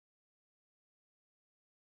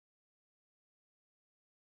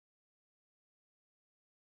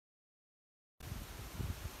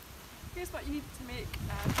here's what you need to make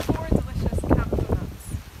 4 delicious camp doughnuts.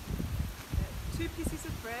 2 pieces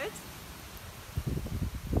of bread,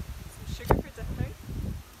 some sugar for dipping,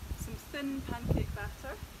 some thin pancake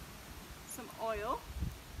batter, some oil,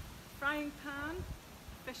 frying pan,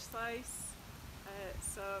 fish slice,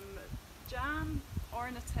 some jam or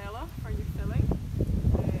Nutella for your filling,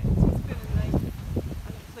 a teaspoon and knife,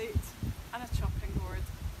 and a plate and a chopping board.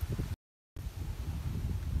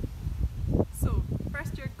 So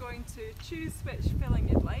first you're going to choose which filling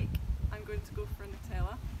you'd like. I'm going to go for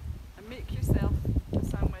Nutella, and make yourself a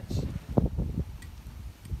sandwich.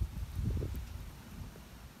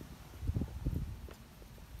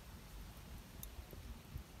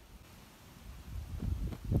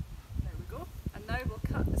 There we go. And now we'll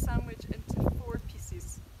cut the sandwich into 4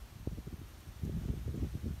 pieces.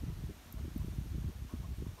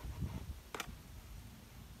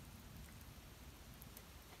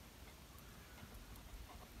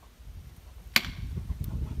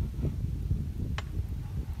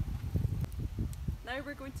 Now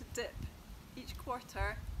we're going to dip each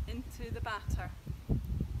quarter into the batter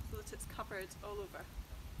so that it's covered all over.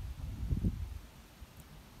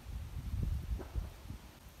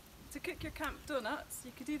 To cook your camp doughnuts,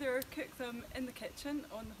 you could either cook them in the kitchen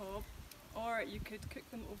on the hob, or you could cook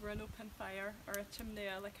them over an open fire or a chimney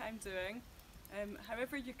like I'm doing.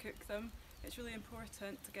 However you cook them, it's really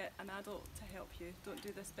important to get an adult to help you. Don't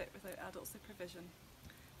do this bit without adult supervision.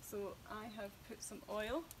 So I have put some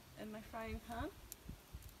oil in my frying pan,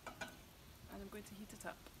 and I'm going to heat it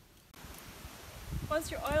up.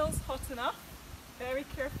 Once your oil's hot enough, very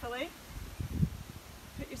carefully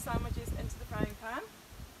put your sandwiches into the frying pan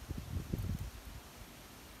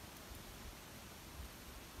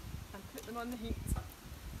and put them on the heat.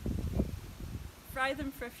 Fry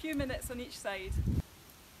them for a few minutes on each side.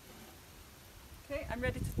 Okay, I'm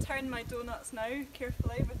ready to turn my doughnuts now,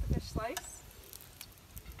 carefully with the fish slice.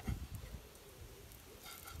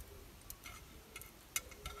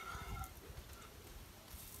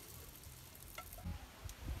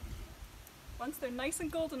 Once they're nice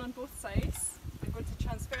and golden on both sides, I'm going to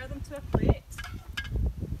transfer them to a plate.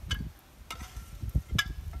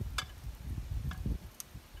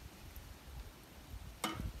 I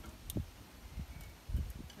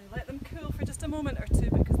let them cool for just a moment or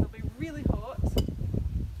two because they'll be really hot.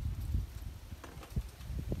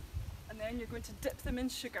 And then you're going to dip them in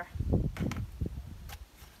sugar.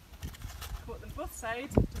 Coat them both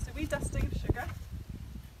sides, just a wee dusting of sugar.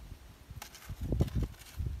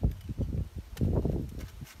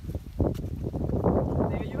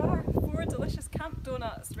 Delicious camp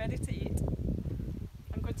doughnuts ready to eat.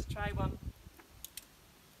 I'm going to try one.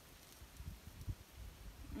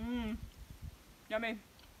 Yummy.